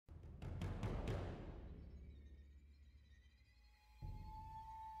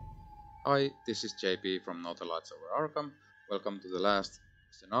Hi, this is JP from No Lights Over Arkham. Welcome to the last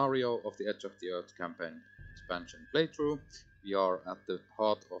scenario of the Edge of the Earth campaign expansion playthrough. We are at the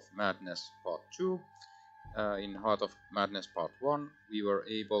Heart of Madness Part 2. In Heart of Madness Part 1, we were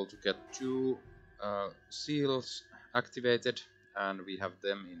able to get 2 seals activated and we have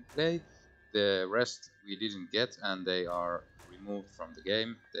them in play. The rest we didn't get and they are removed from the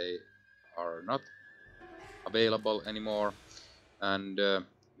game. They are not available anymore. And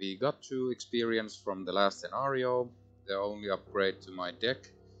we got 2 experience from the last scenario. The only upgrade to my deck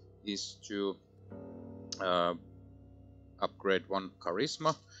is to upgrade 1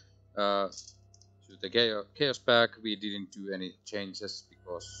 charisma. To the chaos pack we didn't do any changes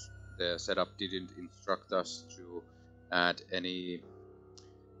because the setup didn't instruct us to add any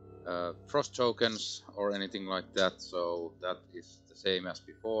frost tokens or anything like that, so that is the same as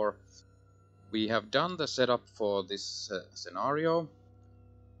before. We have done the setup for this scenario.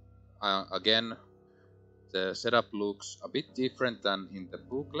 Again, the setup looks a bit different than in the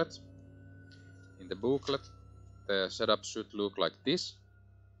booklet. In the booklet, the setup should look like this,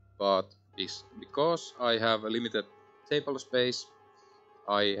 but because I have a limited table space,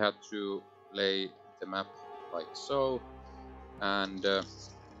 I had to lay the map like so, and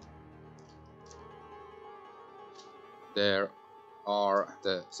there are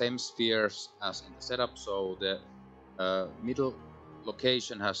the same spheres as in the setup, so the middle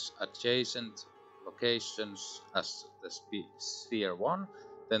location has adjacent locations as the sphere 1,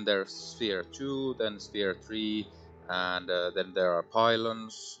 then there's sphere 2, then sphere 3, and then there are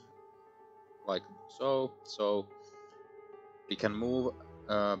pylons like so. So we can move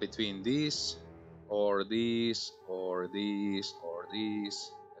between these or these or these or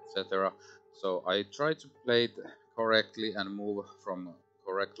these, etc. So I try to play it correctly and move from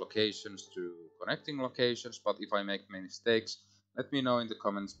correct locations to connecting locations, but if I make mistakes, let me know in the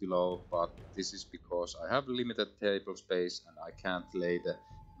comments below. But this is because I have limited table space and I can't lay the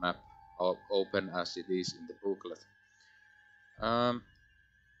map open as it is in the booklet.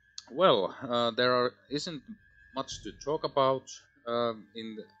 There isn't much to talk about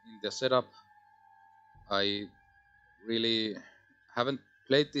in the setup. I really haven't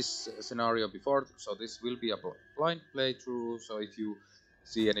played this scenario before, so this will be a blind playthrough. So if you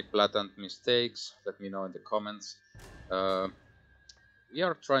see any blatant mistakes, let me know in the comments. We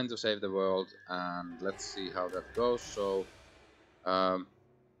are trying to save the world, and let's see how that goes. So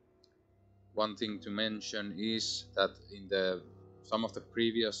one thing to mention is that in some of the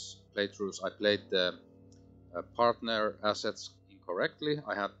previous playthroughs I played the partner assets incorrectly.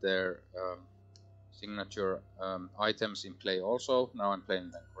 I had their signature items in play also. Now I'm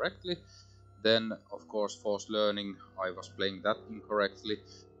playing them correctly. Then of course forced learning, I was playing that incorrectly,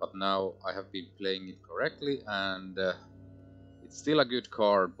 but now I have been playing it correctly, and it's still a good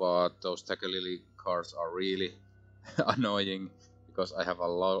card, but those Takalili cards are really annoying because I have a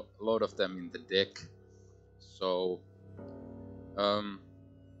lot of them in the deck. So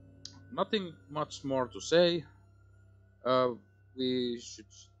nothing much more to say. We should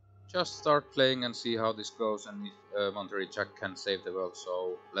just start playing and see how this goes, and if Monterey Jack can save the world.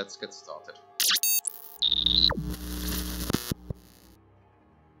 So let's get started.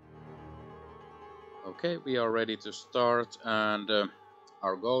 Okay, we are ready to start, and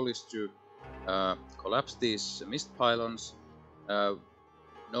our goal is to collapse these mist pylons.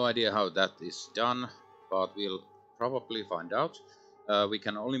 No idea how that is done, but we'll probably find out. We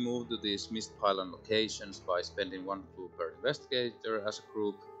can only move to these mist pylon locations by spending 1 clue per investigator as a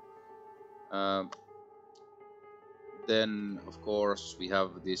group. Then, of course, we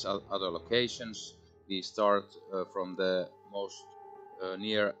have these other locations. We start from the most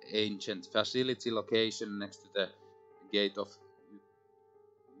near ancient facility location next to the gate of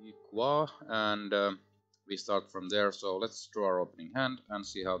Yukwa, and we start from there. So let's draw our opening hand and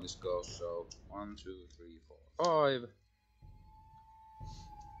see how this goes. So 1, 2, 3, 4, 5.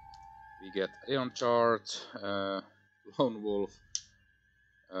 We get Aeon Chart, Lone Wolf,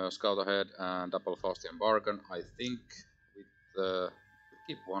 Scout Ahead, and Double Faustian Bargain. I think with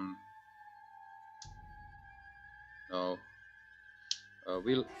keep 1. No,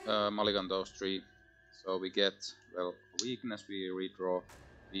 we'll mulligan those 3. So we get, well, weakness we redraw,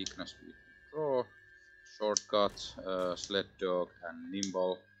 weakness we draw, shortcut, sled dog, and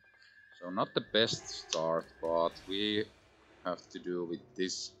nimble. So not the best start, but we have to do with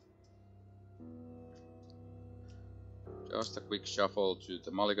this. Just a quick shuffle to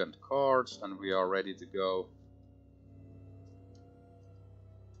the mulligan cards, and we are ready to go.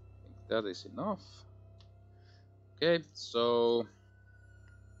 I think that is enough. Okay, so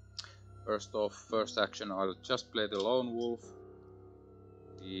first action, I'll just play the Lone Wolf.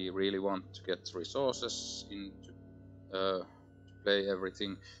 we really want to get resources into to play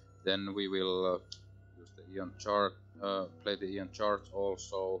everything, then we will use the Eon chart, play the Eon chart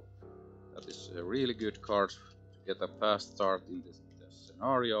also. That is a really good card to get a fast start in this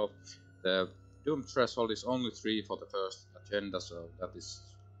scenario. The Doom threshold is only 3 for the first agenda, so that is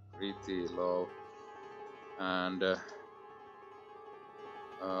pretty low. And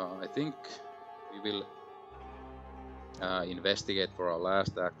I think we will investigate for our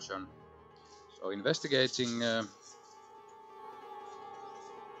last action. So investigating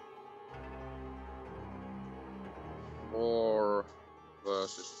 4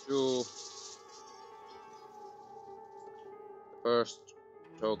 versus 2. The first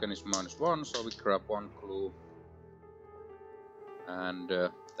token is -1, so we grab 1 clue. And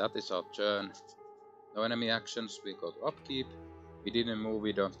that is our turn. No enemy actions, we go to upkeep. We didn't move,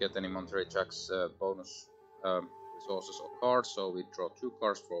 we don't get any Monterey Jack's bonus resources or cards, so we draw 2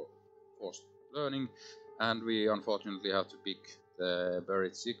 cards for forced learning. And we unfortunately have to pick the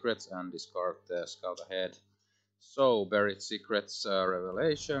Buried Secrets and discard the Scout Ahead. So, Buried Secrets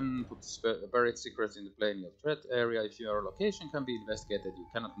Revelation puts Buried Secrets in the play in your threat area. If your location can be investigated, you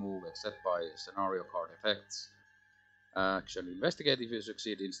cannot move except by scenario card effects. Action investigate. If you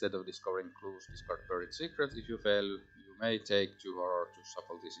succeed, instead of discovering clues, discard Buried Secrets. If you fail, you may take 2 horror to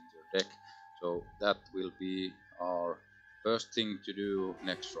shuffle this into your deck. So that will be our first thing to do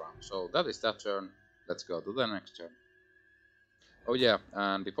next round. So that is that turn. Let's go to the next turn. Oh yeah,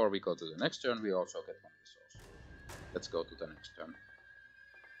 and before we go to the next turn, we also get 1 resource. Let's go to the next turn.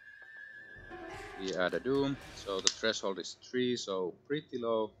 We add a Doom, so the threshold is 3, so pretty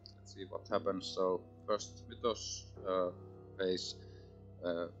low. Let's see what happens. So first Mythos phase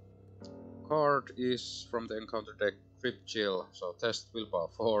card is from the encounter deck, Crypt Chill. So test willpower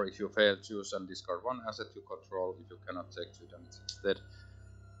 4. If you fail, choose and discard 1 asset you control. If you cannot, take 2 damage instead.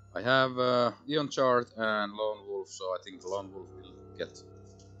 I have Eon Chart and Lone Wolf, so I think Lone Wolf will get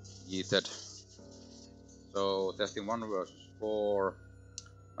yeeted. So testing 1 versus 4,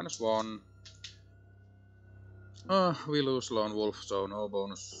 -1. We lose Lone Wolf, so no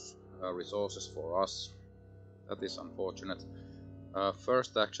bonus resources for us. That is unfortunate.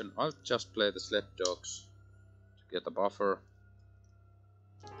 First action, I'll just play the Sled Dogs to get a buffer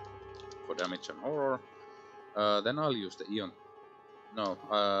for damage and horror. Then I'll use the Eon. No,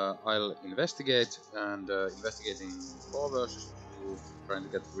 I'll investigate, and investigating 4 versus 2, trying to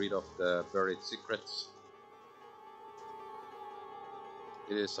get rid of the Buried Secrets.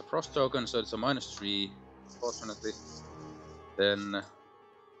 It is a Frost token, so it's a -3, unfortunately. Then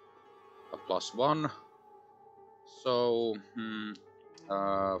a +1. So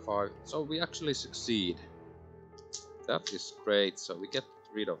 5. So we actually succeed. That is great. So we get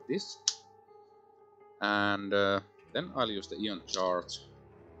rid of this, and then I'll use the Eon chart,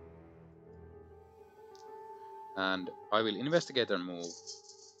 and I will investigate and move.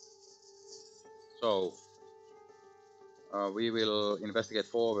 So we will investigate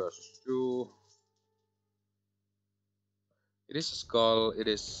 4 versus 2. It is a skull. It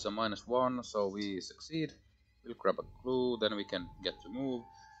is a -1, so we succeed. We'll grab a clue, then we can get to move.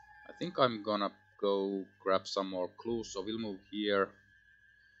 I think I'm gonna go grab some more clues, so we'll move here.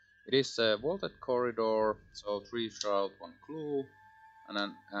 It is a vaulted corridor, so 3 shroud, 1 clue, and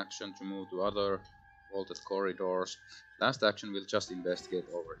an action to move to other vaulted corridors. Last action we'll just investigate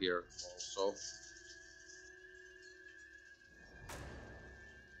over here also.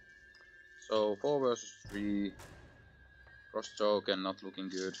 So 4 versus 3. Cross token not looking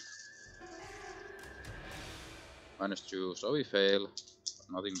good. -2, so we fail.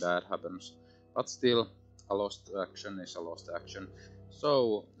 Nothing bad happens, but still a lost action is a lost action.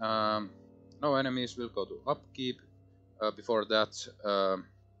 So no enemies, will go to upkeep. Before that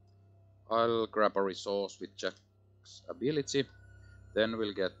I'll grab a resource with Jack's ability. Then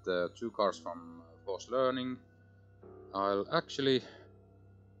we'll get 2 cards from Force Learning. I'll actually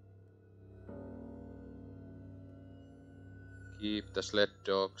keep the Sled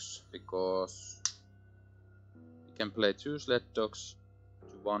Dogs, because we can play 2 Sled Dogs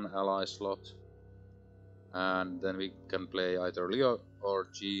to 1 ally slot, and then we can play either Leo or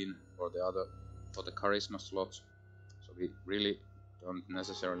Jean for the other, for the Charisma slot. So we really don't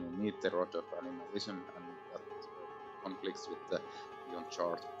necessarily need the Rod of Animalism, and that conflicts with the Eon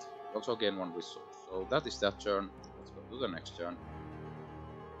chart. We also gain 1 resource. So that is that turn. Let's go to the next turn.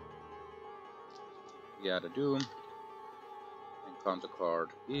 We add a Doom. Encounter card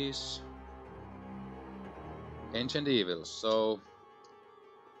is Ancient Evil. So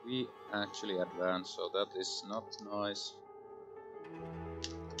we actually advance, so that is not nice.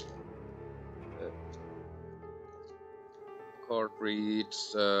 report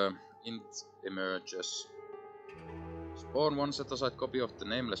reads int emerges. Spawn one set-aside copy of the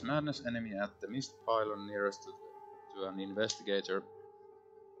Nameless Madness enemy at the mist pylon nearest to an investigator.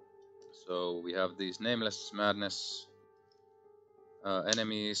 So we have these Nameless Madness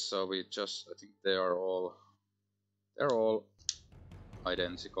enemies. So we just, I think they're all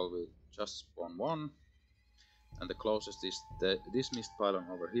identical. We just spawn one, and the closest is this mist pylon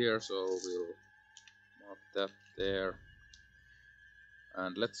over here. So we'll mark that there.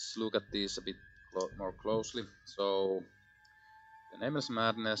 And let's look at these a bit more closely. So the Nameless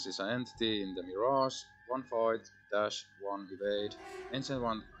Madness is an entity in the Mirage. 1 fight, dash, 1 evade, ancient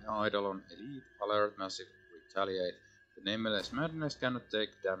 1 idle on elite, alert, massive, retaliate. The Nameless Madness cannot take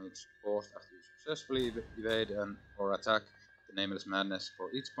damage caused after you successfully evade or attack the Nameless Madness. For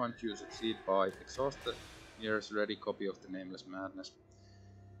each point you succeed by, exhaust the nearest ready copy of the Nameless Madness.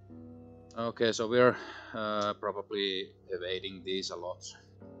 Okay, so we're probably evading these a lot.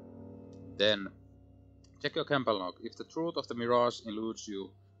 Then check your campaign log. If the truth of the Mirage eludes you,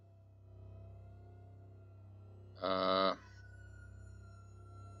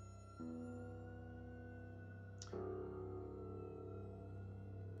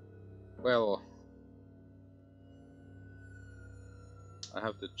 well, I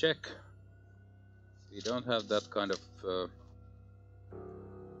have to check. We don't have that kind of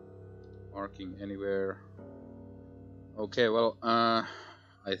marking anywhere. Okay, well,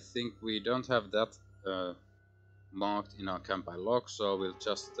 I think we don't have that marked in our campaign log, so we'll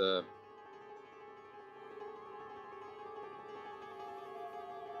just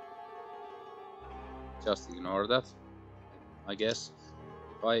ignore that, I guess.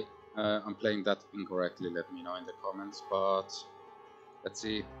 If I'm playing that incorrectly, let me know in the comments, but let's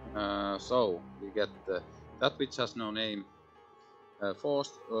see. So we get that which has no name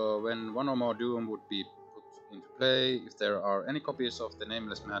forced when one or more doom would be put into play. If there are any copies of the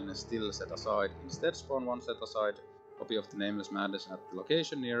Nameless Madness still set aside, instead spawn one set aside copy of the Nameless Madness at the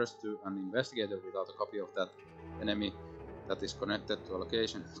location nearest to an investigator without a copy of that enemy that is connected to a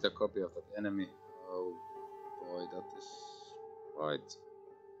location with a copy of that enemy. Oh boy, that is quite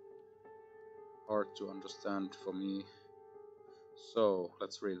hard to understand for me. So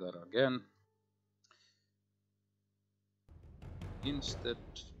let's read that again. Instead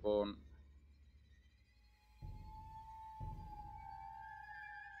spawn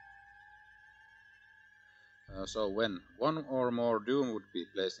so when one or more doom would be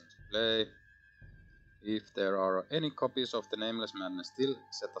placed into play, if there are any copies of the Nameless Madness still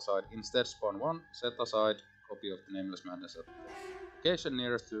set aside, instead spawn one set aside copy of the Nameless Madness at the location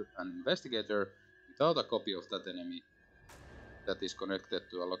nearest to an investigator without a copy of that enemy that is connected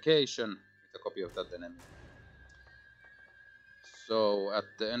to a location with a copy of that enemy. So at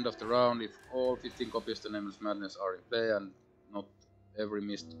the end of the round, if all 15 copies of the Nameless Madness are in play and not every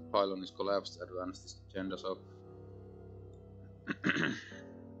mist pylon is collapsed, advance this agenda. So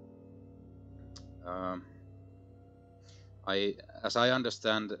as I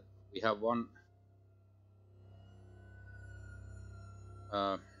understand, we have one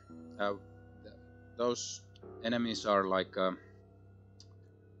those enemies are like oh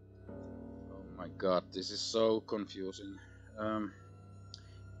my god, this is so confusing.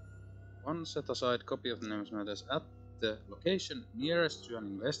 One set aside copy of the Nameless Madness at the location nearest to an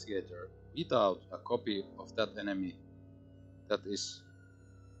investigator without a copy of that enemy that is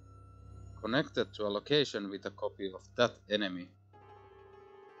connected to a location with a copy of that enemy.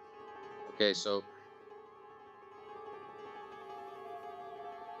 Okay, so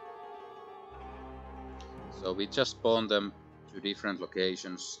we just spawn them to different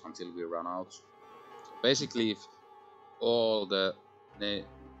locations until we run out. So basically, if all the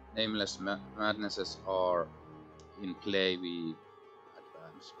Nameless Madnesses are in play, we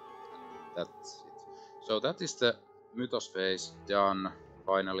advance. And that's it. So that is the Mythos phase done,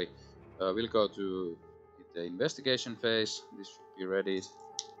 finally. We'll go to the investigation phase. This should be ready.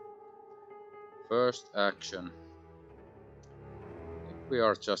 First action. We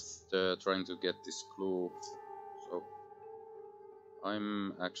are just trying to get this clue. So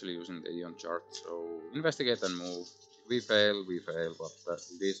I'm actually using the Eon chart. So investigate and move. If we fail, but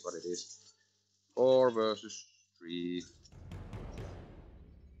it is what it is. 4 versus 3.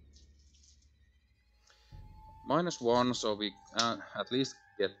 -1, so we at least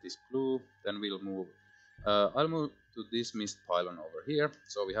get this clue. Then we'll move. I'll move to this mist pylon over here.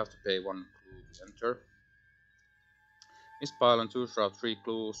 So we have to pay 1 clue to enter. Mist pylon 2 shroud 3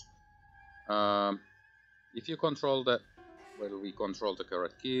 clues. If you control the we control the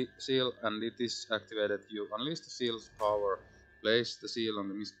correct key seal and it is activated, you unleash the seal's power. Place the seal on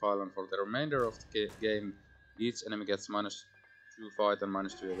the mist pylon for the remainder of the game. Each enemy gets 2 fight and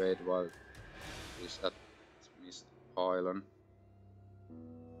 -2 evade while he's at missed pylon.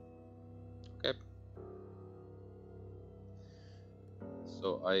 Okay.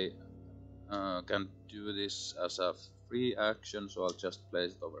 So I can do this as a free action, so I'll just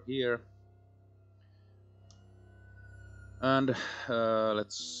place it over here. And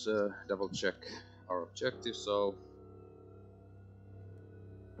let's double check our objective. So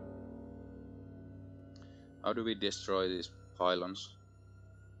how do we destroy these pylons?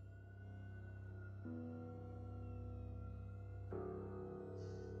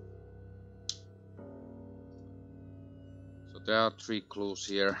 So there are 3 clues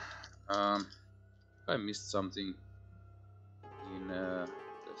here. I missed something in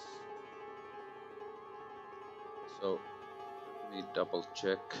this. So let me double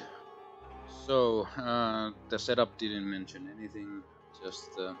check. So the setup didn't mention anything,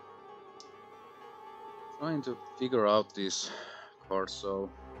 just trying to figure out these cards. So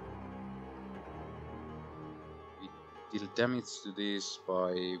we deal damage to these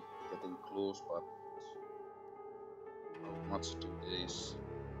by getting clues, but how much do these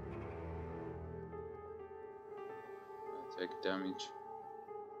take damage?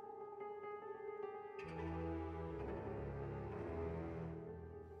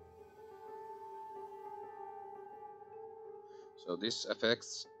 So this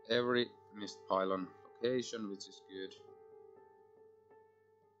affects every missed pylon location, which is good.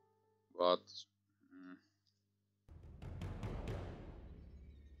 But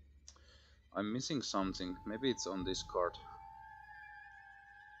I'm missing something. Maybe it's on this card.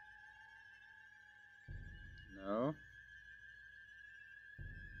 No.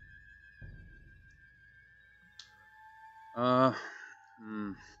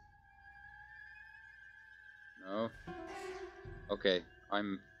 No. Okay,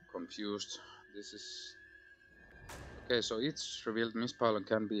 I'm confused. This is... Okay, so each revealed missed pylon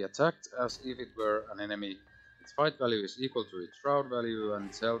can be attacked as if it were an enemy. Its fight value is equal to its shroud value and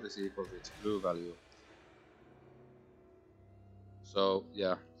its health is equal to its blue value. So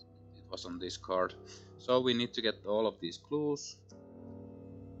yeah, it was on this card. So we need to get all of these clues,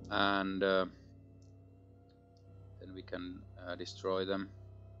 and then we can destroy them.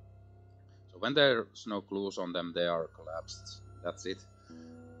 So when there's no clues on them, they are collapsed. That's it.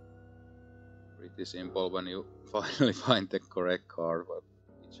 Pretty simple when you finally find the correct card, but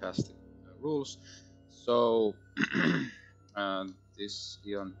it has the rules. So this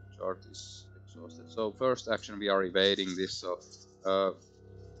Eon chart is exhausted. So first action, we are evading this. So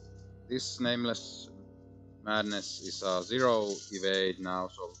this Nameless Madness is a 0 evade now,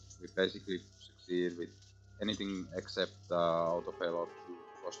 so we basically succeed with anything except auto-fail of 2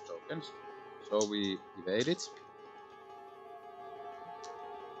 frost tokens. So we evade it.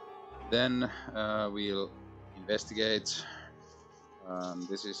 Then we'll investigate.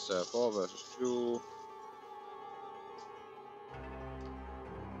 This is 4 versus 2.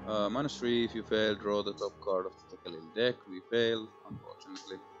 -3 if you fail, draw the top card of the Tekelil deck. We failed,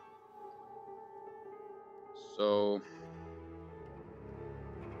 unfortunately. So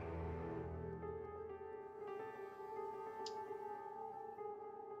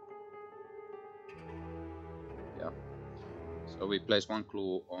yeah. So we place 1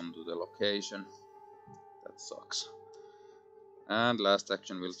 clue onto the location. That sucks. And last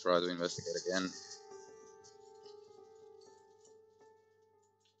action, we'll try to investigate again.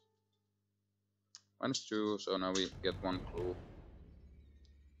 -2, so now we get 1 clue.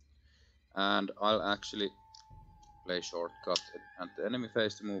 And I'll actually play shortcut at the enemy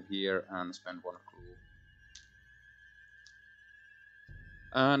phase to move here and spend 1 clue.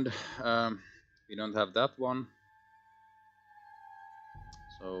 And we don't have that one,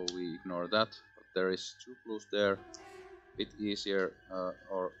 so we ignore that. But there is 2 clues there. Bit easier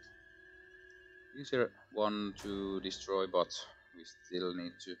or easier one to destroy, but we still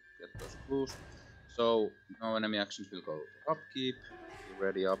need to get those clues. So no enemy actions will go to upkeep. Be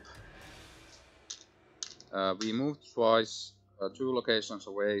ready up. We moved twice, 2 locations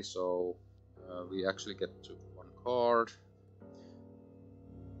away, so we actually get to 1 card.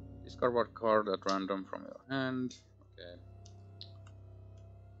 Discard 1 card at random from your hand. Okay.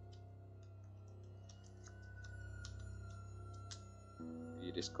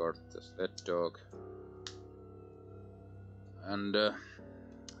 We discard the sled dog. And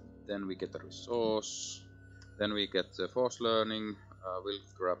then we get a resource. Then we get the force learning. We'll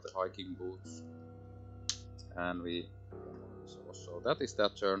grab the hiking boots. And we get a resource. So that is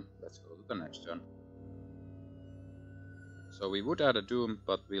that turn. Let's go to the next turn. So we would add a doom,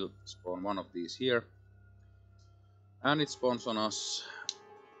 but we'll spawn 1 of these here. And it spawns on us.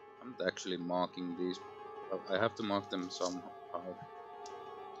 I'm not actually marking these. I have to mark them 5.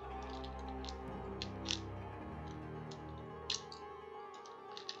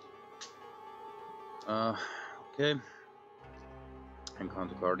 Okay.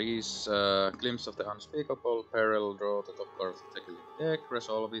 Encounter card is Glimpse of the Unspeakable, Peril, draw the top card of the deck,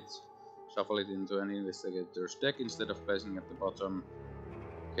 resolve it, shuffle it into an investigator's deck instead of placing it at the bottom.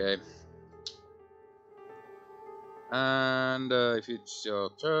 Okay. And if it's your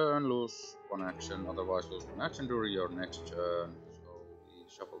turn, lose 1 action, otherwise lose 1 action during your next turn. So we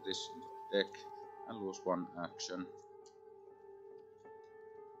shuffle this into the deck and lose 1 action.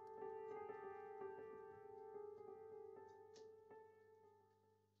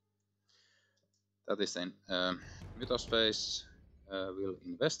 That is then Mythos phase. Will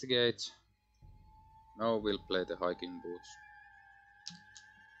investigate. No, we'll play the hiking boots.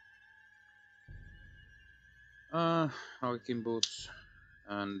 Hiking boots,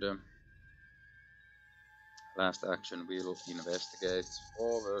 and last action we'll investigate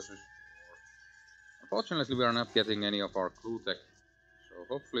 4 versus 4. Unfortunately, we are not getting any of our clue tech, so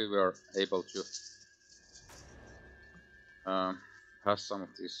hopefully we are able to pass some of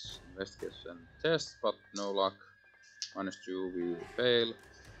these investigation tests, but no luck. -2, we fail.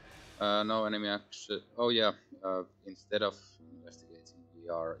 No enemy action. Oh yeah, instead of investigating, we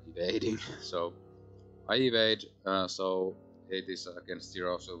are evading. So I evade, so 8 is against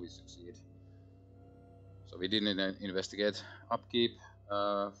 0, so we succeed. So we didn't investigate. Upkeep,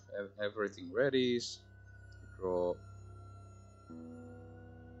 everything ready. Draw.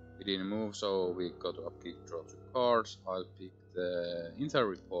 We didn't move, so we go to upkeep, draw 2 cards. I'll pick the Intel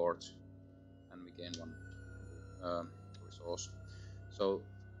report, and we gain 1 resource. So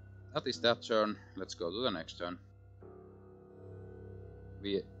that is that turn. Let's go to the next turn.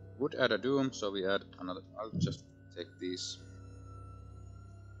 We would add a doom, so we add another. I'll just take these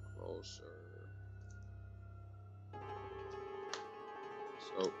closer.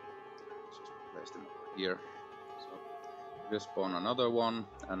 So just place them over here. So we'll spawn another one,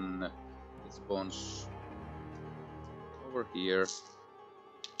 and it spawns over here.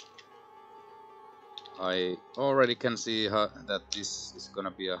 I already can see that this is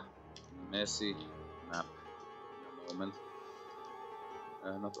gonna be a messy map in a moment.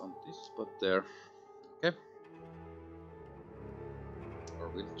 Not on this, but there. Okay. Or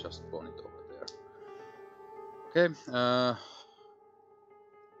we'll just spawn it over there. Okay.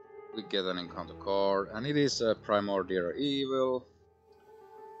 We get an encounter card, and it is a Primordial Evil.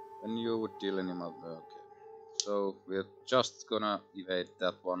 When you would deal any mother. Okay. So we're just gonna evade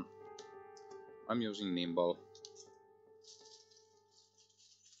that one. I'm using Nimble.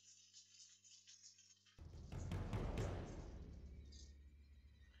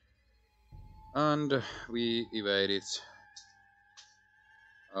 And we evade it.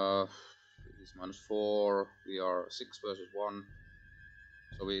 It is -4. We are 6 versus 1.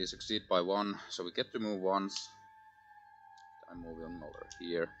 So we succeed by 1. So we get to move once. I'm moving over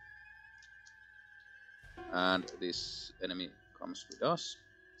here. And this enemy comes with us.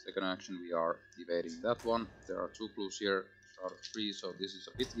 Second action, we are evading that one. There are 2 blues here, start of 3, so this is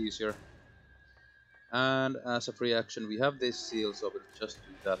a bit easier. And as a free action, we have this seal, so we'll just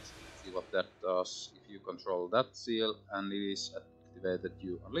do that, see what that does. If you control that seal and it is activated,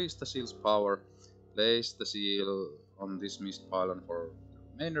 you unleash the seal's power. Place the seal on this mist pylon for the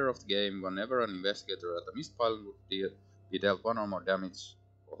remainder of the game. Whenever an investigator at the mist pylon would be dealt 1 or more damage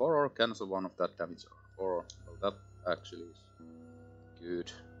for horror, cancel 1 of that damage or horror. Well, that actually is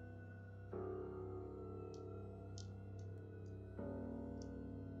good.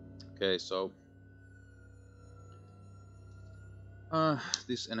 Okay, so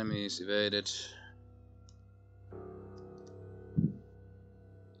this enemy is evaded.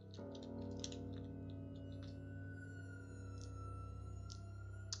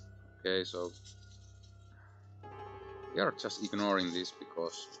 Okay, so we are just ignoring this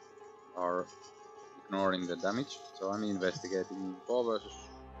because we are ignoring the damage. So I'm investigating 4 versus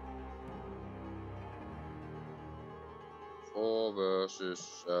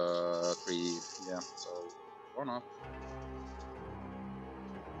 3. Yeah, so 1 up.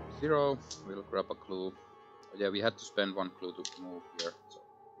 0. We'll grab a clue. Oh, yeah, we had to spend 1 clue to move here. So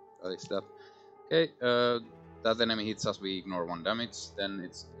that is that. Okay, that enemy hits us, we ignore 1 damage. Then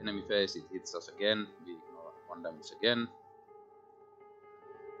it's enemy phase, it hits us again, we ignore 1 damage again.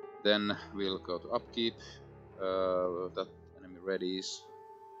 Then we'll go to upkeep. That enemy readies.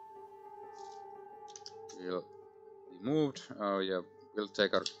 We'll be moved. Yeah, we'll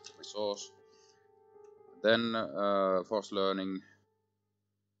take our resource. Then force learning. I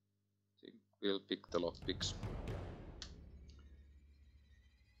think we'll pick the lockpicks.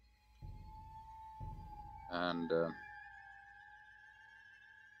 And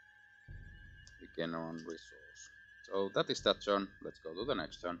gain 1 resource. So that is that turn. Let's go to the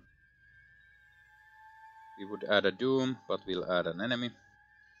next turn. We would add a doom, but we'll add an enemy.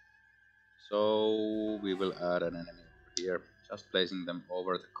 So we will add an enemy over here, just placing them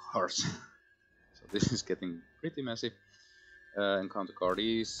over the cards. So this is getting pretty messy. Encounter card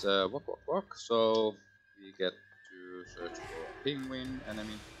is walk, walk, walk. So we get to search for a penguin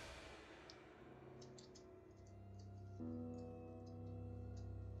enemy.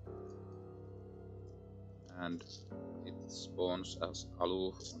 And it spawns as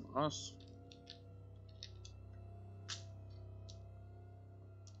Aloof on us.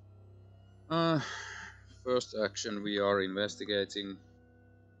 First action, we are investigating.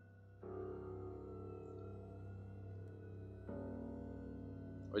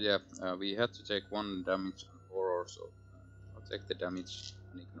 Oh yeah, we had to take 1 damage on horror, so I'll take the damage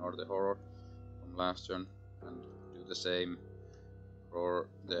and ignore the horror from last turn and do the same for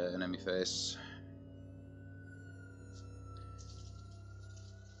the enemy phase.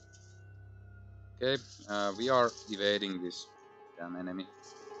 Okay, we are evading this damn enemy.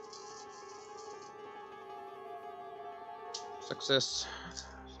 Success.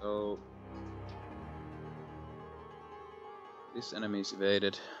 So this enemy is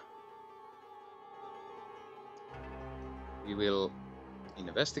evaded. We will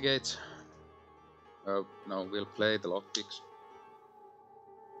investigate. No, we'll play the lockpicks.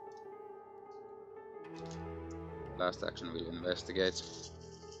 Last action, we'll investigate.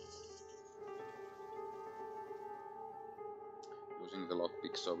 Using the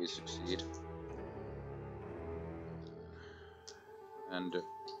lockpick, so we succeed. And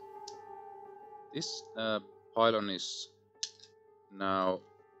this pylon is now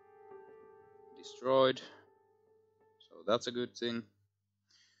destroyed, so that's a good thing.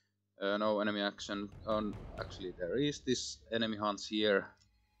 No enemy action. Actually, there is this enemy hunts here.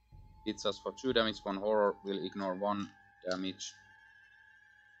 Hits us for 2 damage, 1 horror. We'll ignore 1 damage.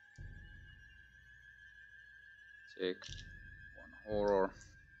 Take 1 horror.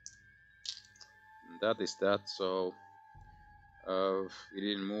 And that is that. So we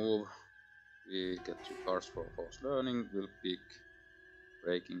didn't move. We get 2 cards for forced learning. We'll pick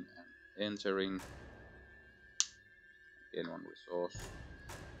breaking and entering. Gain 1 resource.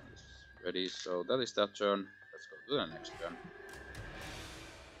 And this is ready. So that is that turn. Let's go to the next turn.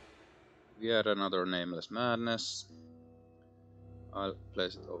 We had another Nameless Madness. I'll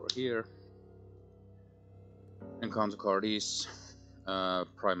place it over here. Encounter card is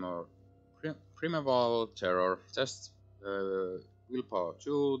Primeval Terror. Test willpower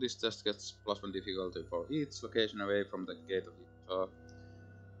 2. This test gets +1 difficulty for each location away from the gate of EOTE.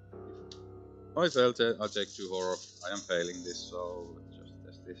 If I fail, I'll take 2 horror. I am failing this, so let's just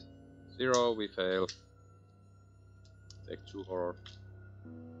test this. 0, we fail. Take 2 horror.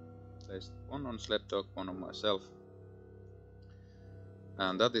 Place 1 on Sled Dog, 1 on myself.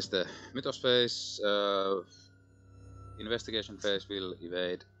 And that is the Mythos phase. Investigation phase will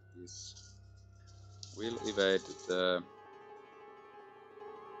evade this. Will evade the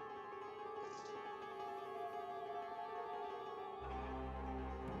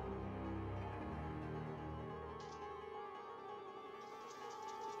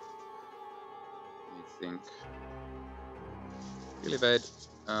will evade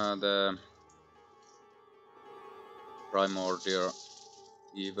the primordial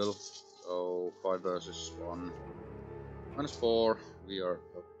evil. So 5 versus 1. -4. We are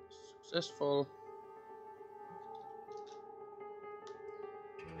successful.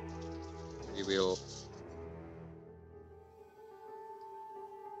 We will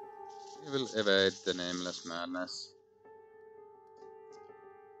evade the Nameless Madness.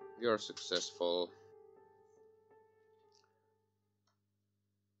 We are successful.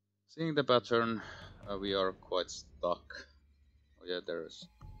 Seeing the pattern, we are quite stuck. Oh yeah, it's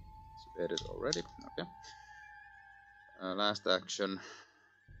evaded already. Okay. Last action.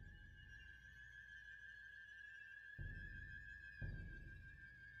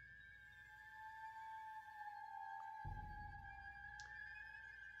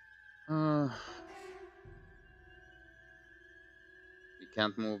 We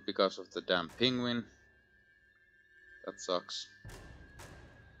can't move because of the damn penguin. That sucks.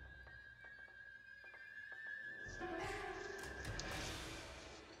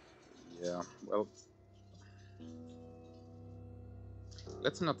 Yeah, well,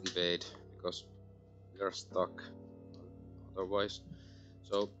 let's not evade because we are stuck otherwise.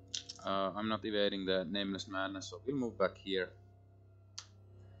 So I'm not evading the Nameless Madness, so we'll move back here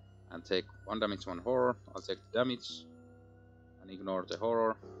and take 1 damage, 1 horror. I'll take the damage and ignore the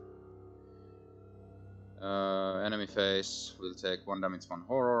horror. Enemy phase will take 1 damage, 1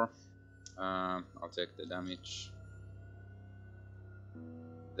 horror. I'll take the damage.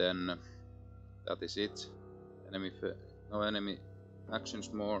 Then that is it. No enemy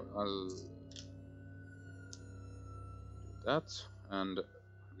actions more. I'll do that. And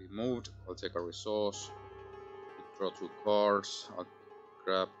we moved. I'll take a resource. Draw 2 cards. I'll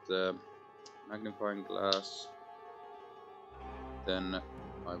grab the magnifying glass. Then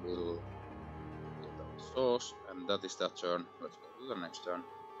I will get the resource, and that is that turn. Let's go to the next turn.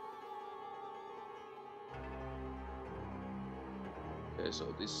 Okay,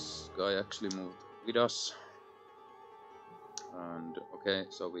 so this guy actually moved with us. And okay,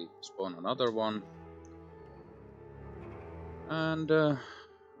 so we spawn another one. And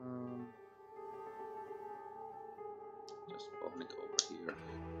just spawn it over here.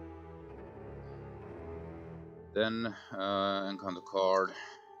 Then encounter card.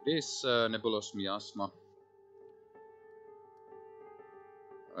 It is Nebulous Miasma.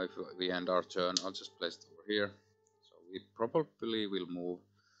 If we end our turn, I'll just place it over here. So we probably will move.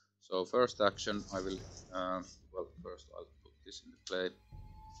 So first action, I will. Well, first I'll put this into play.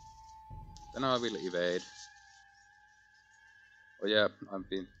 Then I will evade. Oh yeah, I've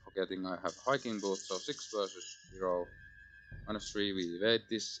been forgetting I have hiking boots. So 6 versus 0. -3, we evade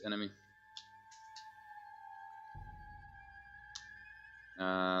this enemy.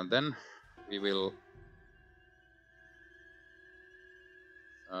 Then we will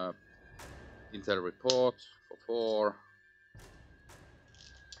Intel report for 4.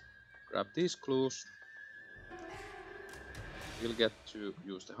 Grab these clues. We'll get to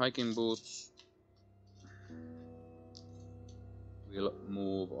use the hiking boots. We'll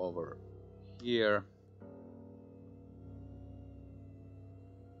move over here.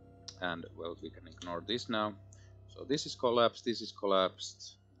 And well, we can ignore this now. So this is collapsed,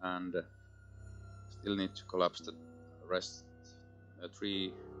 and still need to collapse the rest,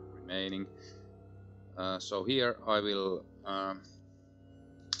 3 remaining. So here I will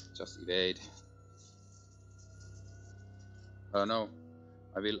just evade. No,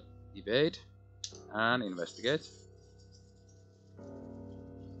 I will evade and investigate.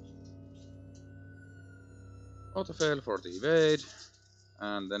 Auto fail for the evade,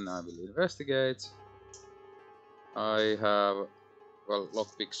 and then I will investigate. I have, well,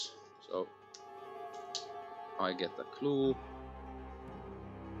 lockpicks, so I get a clue.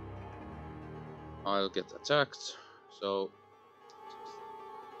 I'll get attacked, so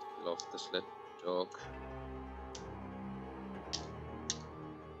kill off the sled dog.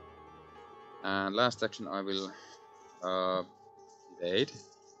 And last action I will evade.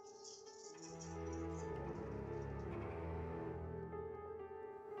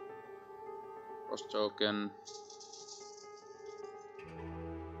 Cross token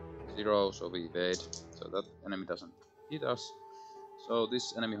 0, so we evade, so that enemy doesn't hit us. So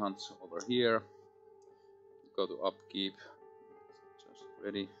this enemy hunts over here. Go to upkeep. Just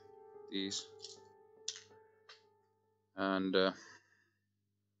ready these. And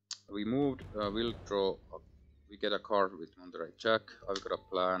we moved. We'll draw. We get a card with Monterey Jack. I've got a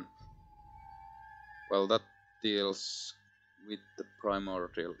plan. Well, that deals with the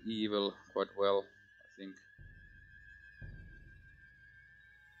primordial evil quite well, I think.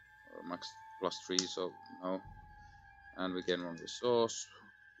 Or max +3, so no. And we gain 1 resource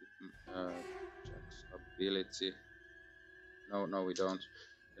with Jack's ability. No, we don't.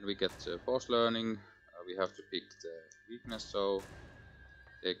 Then we get force learning. We have to pick the weakness, so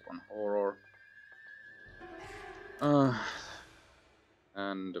take 1 horror.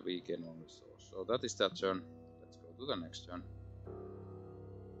 And we gain 1 resource. So that is that turn. Let's go to the next turn.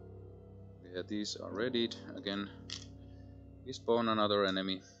 Yeah, these are readied again. We spawn another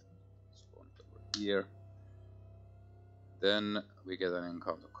enemy. Spawn it over here. Then we get an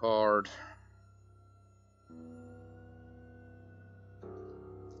encounter card.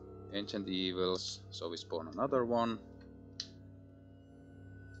 Ancient Evils, so we spawn another one.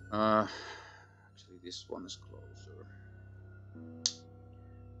 Actually this one is closer.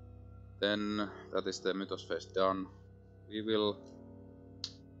 Then that is the Mythos phase done. We will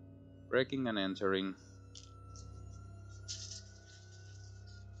breaking and entering.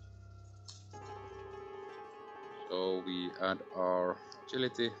 So we add our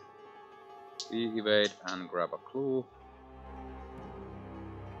agility. We evade and grab a clue.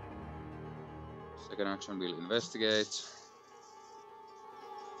 Second action will investigate.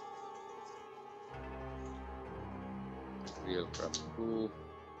 We'll grab a clue.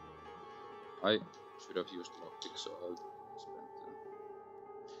 I should have used lockpick, so I'll spend them.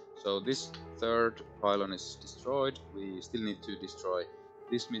 So this third pylon is destroyed. We still need to destroy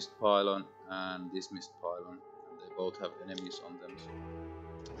this mist pylon and this mist pylon, and they both have enemies on them.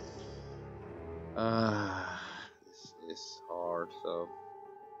 So This is hard, so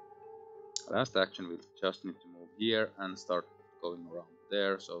last action we just need to move here and start going around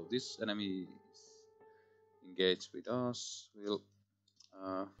there. So this enemy is engaged with us. We'll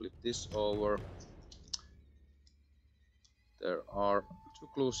flip this over. There are 2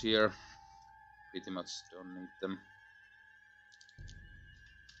 clues here. Pretty much don't need them.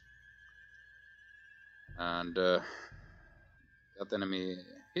 And that enemy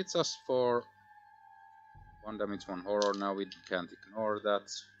hits us for 1 damage, 1 horror. Now we can't ignore that.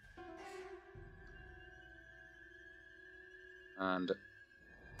 And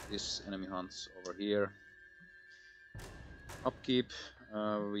this enemy hunts over here. Upkeep.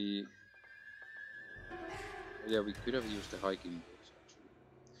 We could have used the hiking boots actually.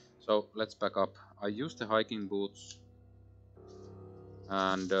 So let's back up. I used the hiking boots,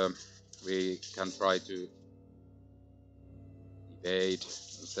 and we can try to evade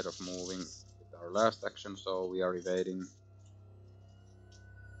instead of moving with our last action. So we are evading.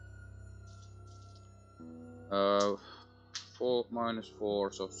 4 minus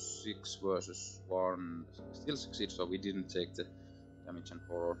 4, so 6 versus 1. Still succeed, so we didn't take the damage and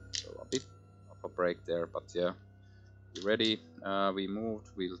horror. So a bit of a break there, but yeah. We ready? We moved.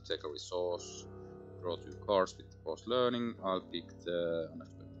 We'll take a resource. Draw 2 cards with post learning. I'll pick the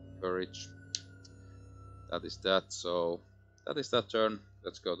unexpected courage. That is that. So that is that turn.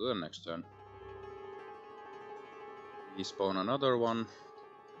 Let's go to the next turn. We spawn another one.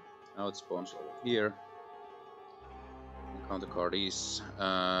 Now it spawns over here. Encounter card is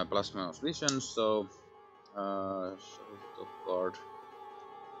Blasphemous Vision. So shuffle the top card.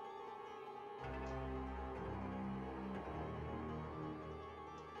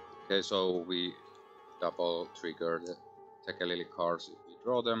 Okay, so we double trigger the Tekelili cards if we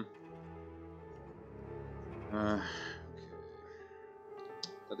draw them. Okay.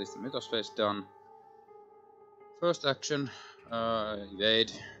 That is the Mythos phase done. First action,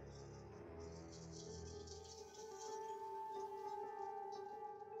 evade.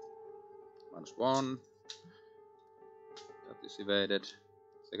 -1. That is evaded.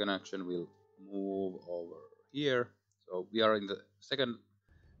 Second action will move over here. So we are in the second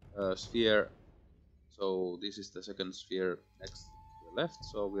sphere. So this is the second sphere next to the left.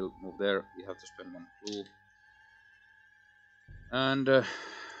 So we'll move there. We have to spend 1 clue. And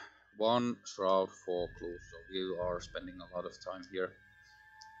 1 shroud, 4 clues. So we are spending a lot of time here.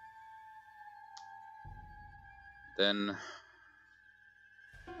 Then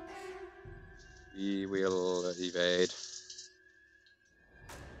we will evade.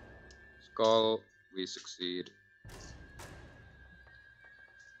 Skull, we succeed.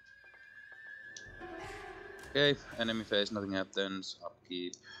 Okay, enemy phase, nothing happens.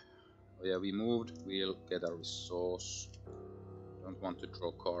 Upkeep. Oh yeah, we moved. We'll get a resource. Don't want to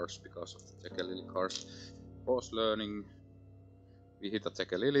draw cards because of the Tekelili cards. Pause learning. We hit a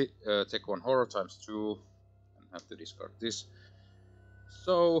Tekelili. Take 1 horror ×2. And have to discard this.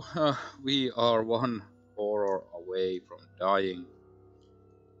 So we are 1 horror away from dying.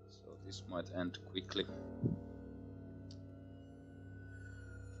 So this might end quickly.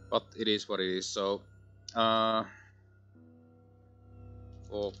 But it is what it is. So 4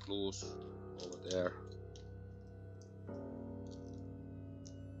 clues over there.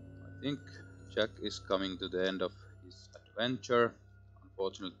 I think Jack is coming to the end of his adventure.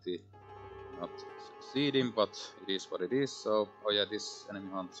 Unfortunately, not succeeding, but it is what it is. So, oh yeah, this enemy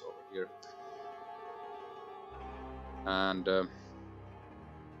hunts over here. And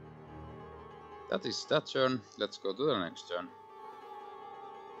that is that turn. Let's go to the next turn.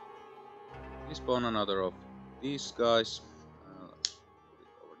 We spawn another of these guys. Put it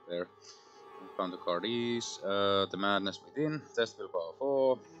over there. Encounter card is the Madness Within. Test willpower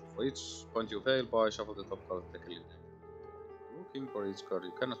 4. For each point you fail by, shuffle the top card of the Tekelili. Looking for each card,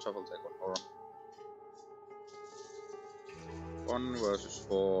 you cannot shuffle, take 1 horror. 1 versus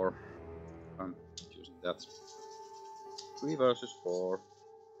 4. I'm using that. 3 versus 4.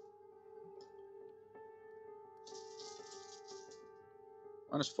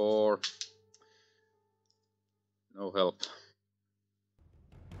 -4. No help.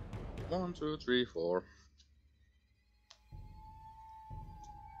 1, 2, 3, 4.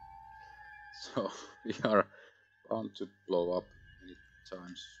 So we are bound to blow up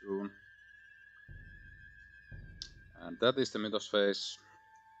anytime soon. And that is the Mythos phase.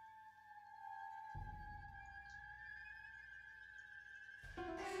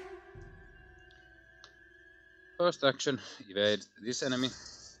 First action, evade this enemy.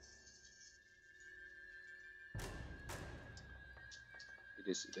 It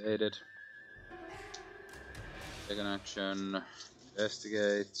is evaded. Second action,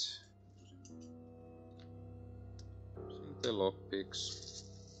 investigate. the lockpicks.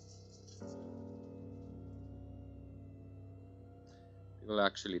 We will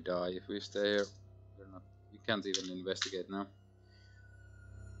actually die if we stay here. We're not. We can't even investigate now.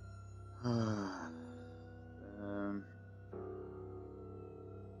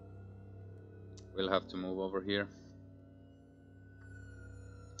 We'll have to move over here.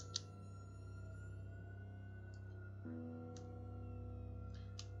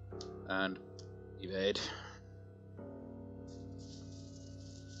 And evade.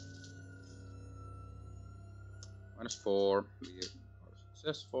 -4, we are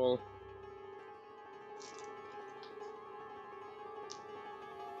successful.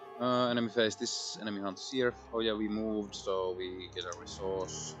 Enemy phase, this enemy hunts here. Oh yeah, we moved, so we get a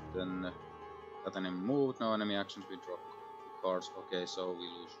resource. Then that enemy moved, no enemy actions, we drop cards. Okay, so we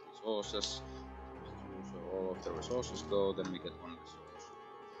lose resources. So all of the resources go, then we get 1 resource.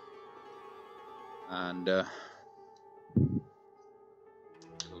 And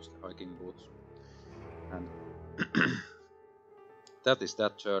lose the hiking boots. And that is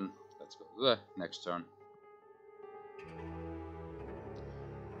that turn. Let's go to the next turn.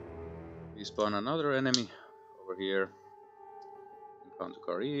 We spawn another enemy over here. Encounter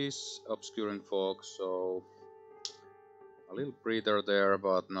card is obscuring fog, so a little breather there,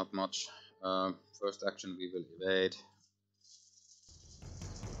 but not much. First action we will evade.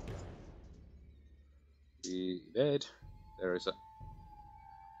 We evade. There is a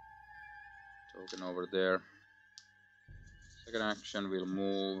token over there. Second action we'll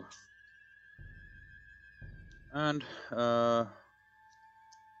move. And one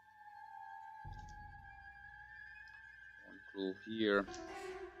clue here.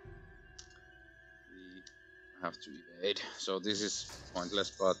 We have to evade. So this is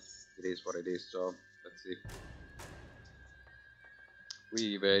pointless, but it is what it is. So let's see.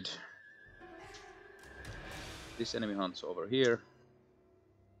 We evade. This enemy hunts over here.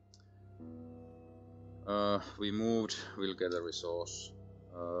 We moved, we'll get a resource.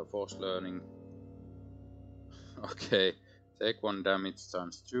 Force learning. Okay, take 1 damage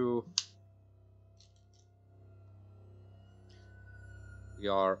times 2. We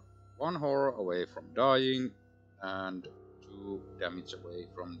are 1 horror away from dying and 2 damage away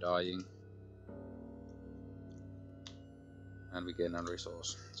from dying. And we gain a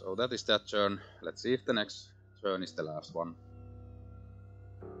resource. So that is that turn. Let's see if the next turn is the last one.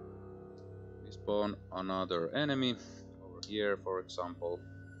 We spawn another enemy over here, for example.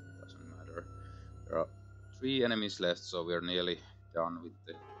 Doesn't matter. There are 3 enemies left, so we're nearly done with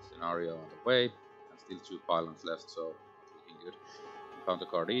the scenario on the way. And still 2 pylons left, so looking good. Encounter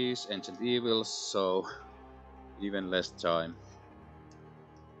card is Ancient Evils, so even less time.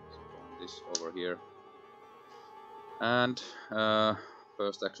 Spawn this over here. And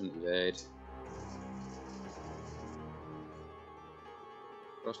first action evade.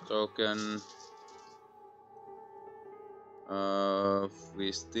 Cross token.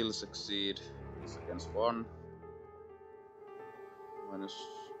 We still succeed. It's against 1.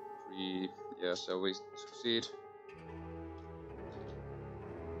 -3. Yeah, so we succeed.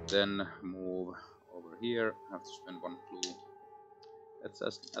 Then move over here. Have to spend 1 clue. Let's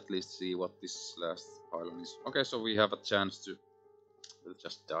at least see what this last pylon is. Okay, so we have a chance to. We'll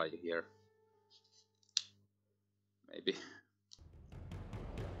just die here. Maybe.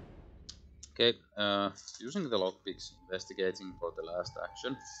 Okay, using the lockpicks, investigating for the last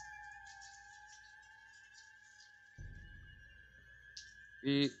action.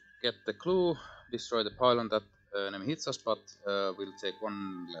 We get the clue, destroy the pylon that enemy hits us, but we'll take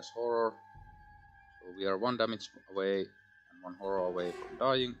 1 less horror. So we are 1 damage away and 1 horror away from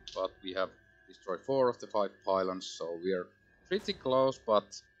dying, but we have destroyed 4 of the 5 pylons, so we are pretty close,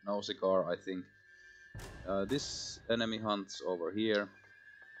 but no cigar, I think. This enemy hunts over here.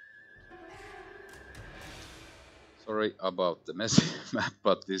 Sorry about the messy map,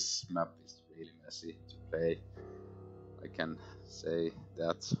 but this map is really messy to play. I can say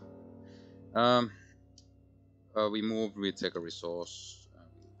that. We move, we take a resource.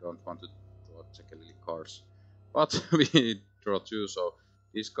 We don't want to draw technically cards, but we draw 2, so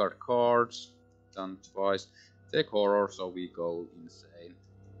discard cards, done twice. Take horror, so we go insane.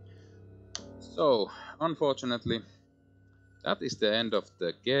 So, unfortunately, that is the end of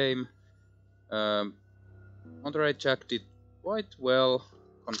the game. Monterey Jack did quite well,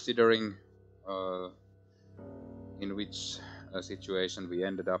 considering in which situation we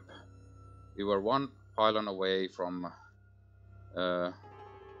ended up. We were 1 pylon away from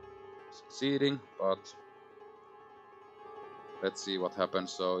succeeding, but let's see what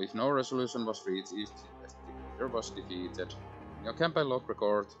happens. So, if no resolution was reached, if the investigator was defeated, in your campaign log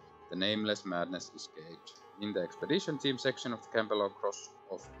record, the Nameless Madness escaped. In the expedition team section of the campaign across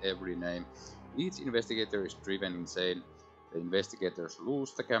of every name, each investigator is driven insane. The investigators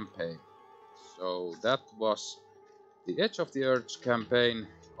lose the campaign. So that was the Edge of the Earth campaign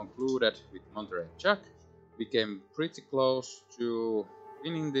concluded with Monterey Jack. We came pretty close to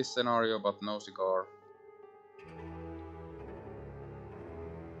winning this scenario, but no cigar.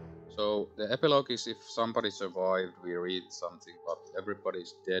 So the epilogue is if somebody survived, we read something, but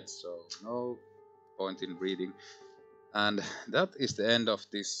everybody's dead, so no point in reading. And that is the end of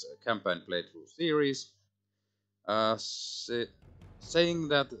this campaign playthrough series. Saying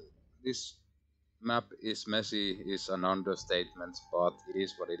that this map is messy is an understatement, but it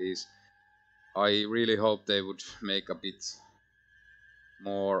is what it is. I really hope they would make a bit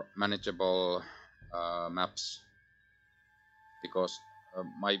more manageable maps, because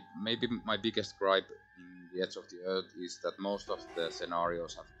maybe my biggest gripe in the Edge of the Earth is that most of the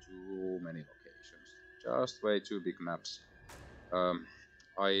scenarios have too many locations, just way too big maps.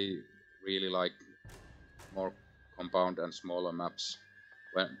 I really like more compound and smaller maps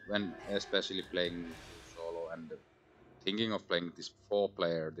when especially playing solo and thinking of playing this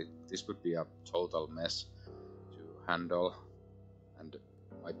 4-player. This would be a total mess to handle, and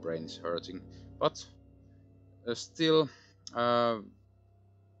my brain is hurting. But still, yeah,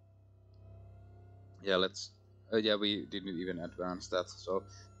 we didn't even advance that. So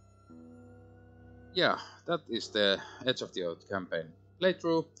yeah, that is the Edge of the Earth campaign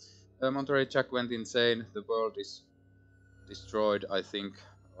playthrough. Monterey Jack went insane. The world is destroyed, I think,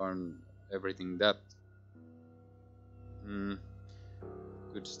 on everything that.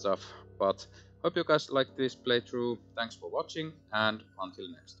 Good stuff. But hope you guys liked this playthrough. Thanks for watching, and until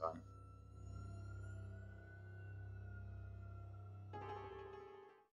next time.